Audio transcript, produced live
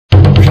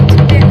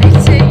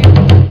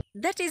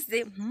That is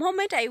the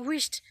moment I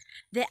wished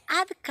the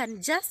earth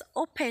can just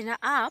open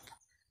up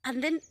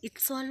and then it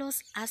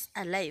swallows us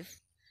alive.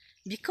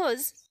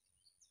 Because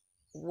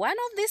one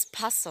of this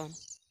person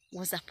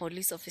was a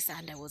police officer,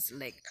 and I was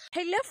like,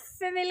 hello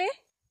family,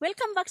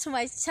 welcome back to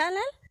my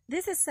channel.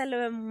 This is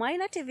Salome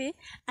Maina TV,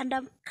 and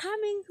I'm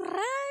coming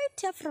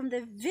right here from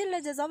the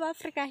villages of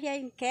Africa here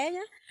in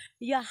Kenya.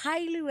 You are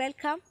highly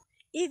welcome.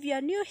 If you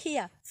are new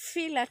here,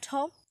 feel at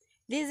home.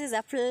 This is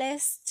a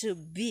place to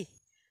be.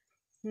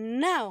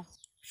 Now,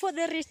 for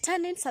the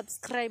returning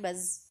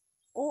subscribers,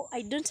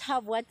 I don't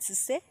have what to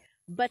say,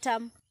 but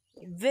I'm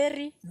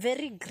very,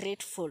 very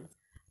grateful.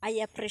 I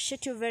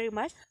appreciate you very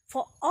much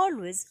for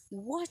always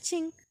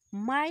watching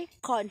my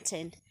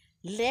content.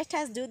 Let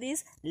us do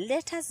this.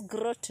 Let us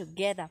grow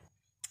together.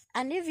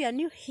 And if you're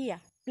new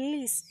here,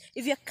 please,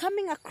 if you're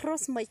coming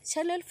across my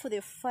channel for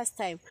the first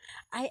time,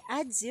 I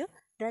urge you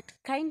that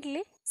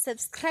kindly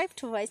subscribe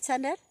to my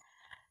channel,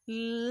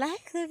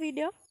 like the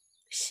video,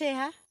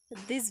 share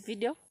this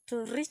video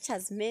to reach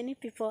as many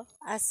people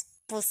as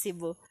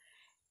possible.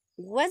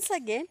 Once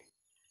again,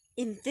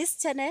 in this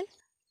channel,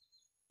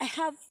 I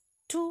have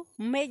two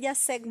major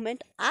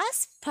segments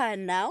as per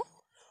now,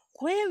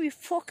 where we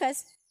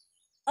focus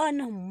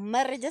on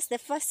marriages. The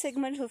first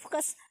segment, we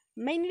focus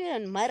mainly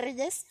on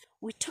marriages.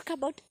 We talk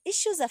about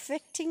issues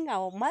affecting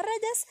our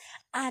marriages,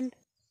 and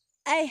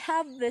I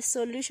have the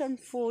solution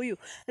for you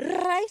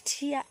right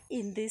here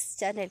in this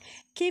channel.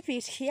 Keep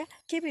it here.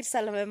 Keep it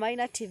Salome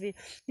Maina TV.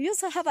 We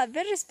also have a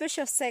very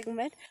special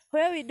segment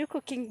where we do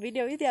cooking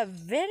video with a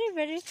very,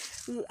 very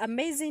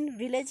amazing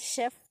village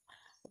chef,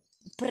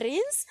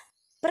 Prince.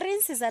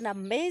 Prince is an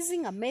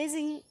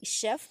amazing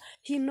chef.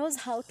 He knows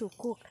how to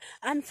cook.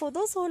 And for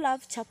those who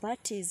love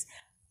chapatis,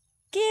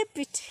 keep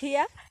it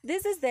here.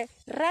 This is the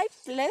right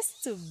place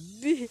to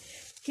be.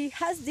 He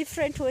has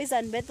different ways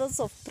and methods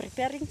of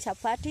preparing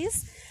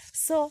chapatis,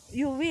 so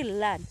you will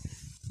learn.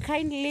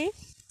 Kindly,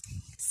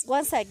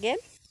 once again,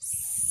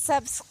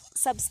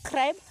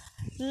 subscribe,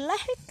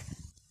 like,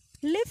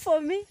 leave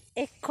for me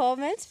a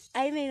comment.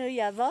 I may know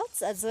your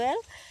thoughts as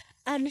well,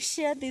 and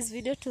share this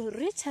video to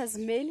reach as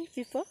many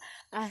people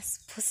as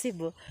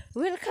possible.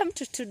 Welcome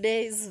to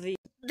today's video.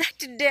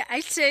 That day,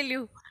 I tell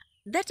you,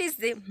 that is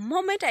the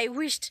moment I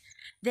wished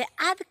the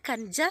earth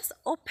can just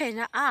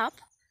open up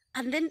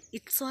and then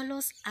it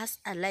swallows us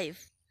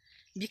alive.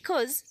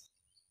 Because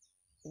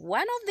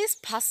one of this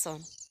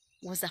person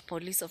was a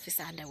police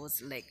officer, and I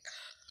was like,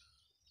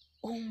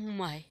 oh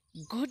my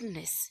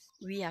goodness,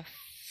 we are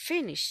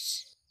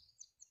finished.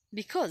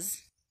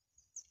 Because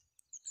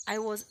I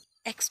was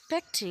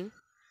expecting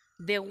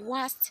the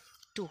worst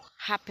to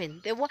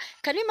happen.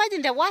 Can you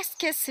imagine the worst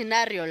case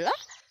scenario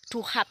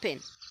to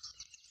happen?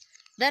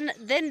 Then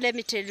let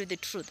me tell you the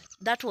truth.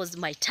 That was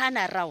my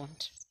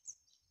turnaround.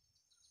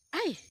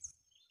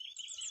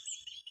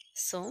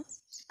 So,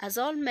 as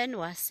all men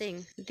were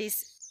saying,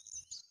 this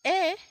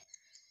A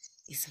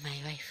is my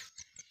wife.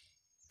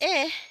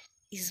 A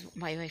is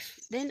my wife.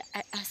 Then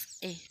I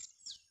asked A,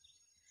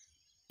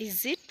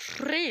 is it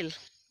real?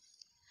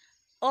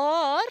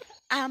 Or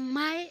am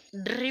I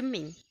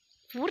dreaming?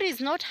 What is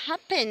not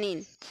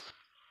happening?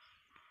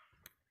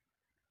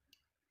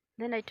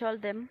 Then I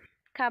told them,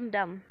 calm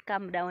down,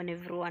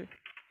 everyone.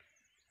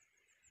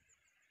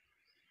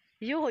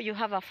 You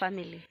have a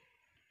family.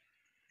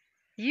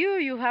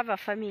 You have a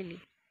family.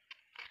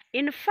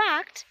 In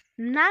fact,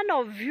 none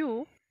of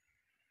you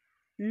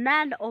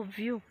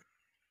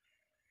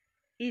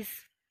is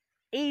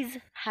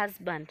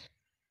husband.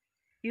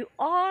 You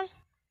all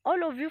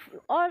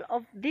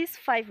of these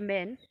 5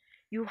 men,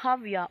 you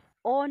have your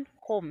own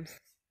homes.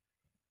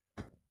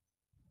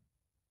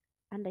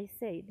 And I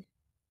said,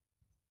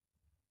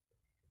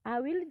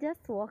 I will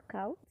just walk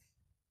out.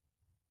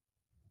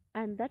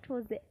 And that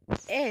was the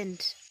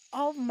end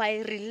of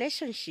my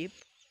relationship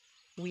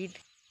with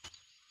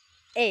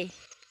A.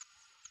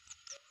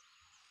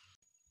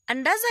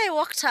 And as I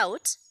walked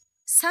out,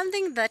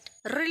 something that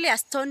really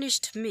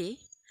astonished me,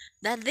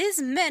 that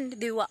these men,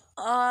 they were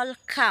all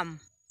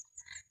calm.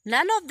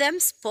 None of them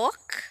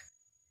spoke,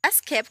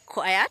 just kept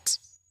quiet.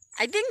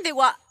 I think they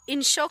were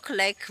in shock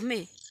like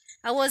me.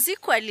 I was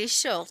equally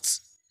shocked.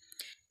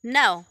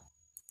 Now,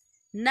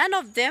 none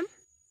of them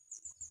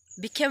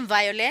became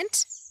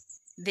violent.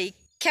 They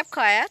kept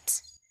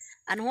quiet.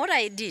 And what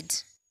I did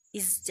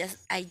is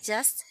I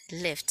just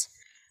left.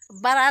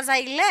 But as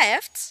I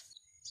left,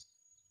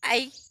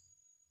 I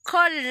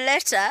called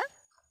later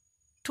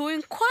to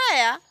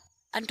inquire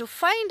and to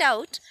find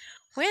out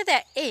whether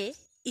A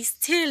is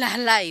still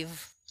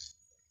alive.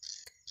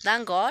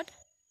 Thank God,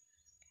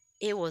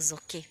 A was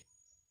okay.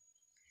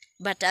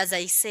 But as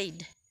I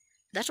said,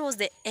 that was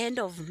the end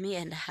of me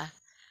and her.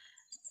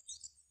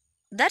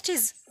 That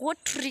is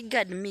what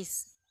triggered me.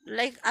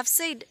 Like I've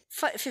said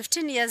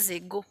 15 years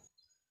ago,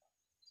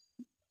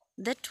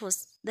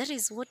 that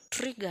is what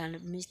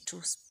triggered me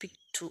to speak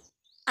to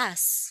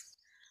us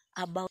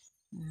about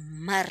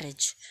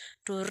marriage,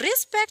 to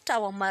respect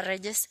our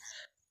marriages,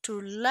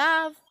 to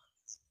love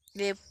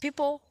the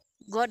people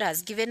God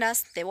has given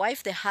us, the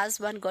wife, the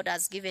husband God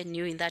has given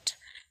you in that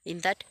in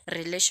that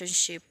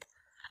relationship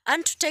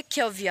and to take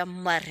care of your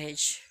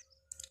marriage.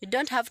 You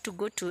don't have to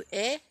go to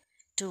A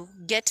to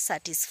get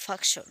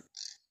satisfaction.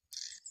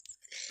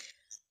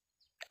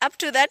 Up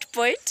to that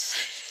point,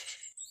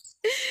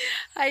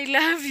 I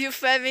love you,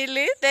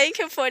 family. Thank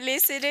you for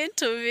listening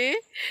to me.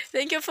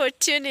 Thank you for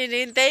tuning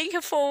in. Thank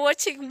you for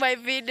watching my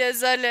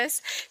videos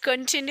always.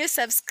 Continue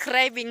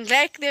subscribing,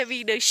 like the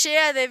video,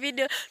 share the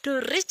video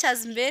to reach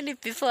as many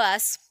people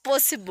as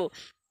possible.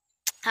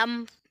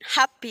 I'm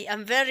happy.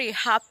 I'm very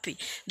happy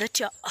that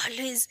you're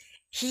always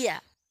here,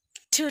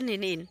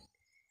 tuning in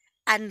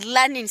and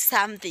learning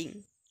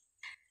something.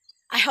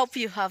 I hope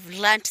you have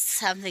learned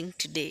something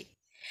today.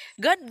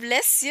 God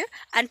bless you.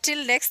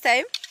 Until next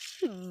time,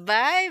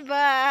 bye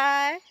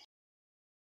bye.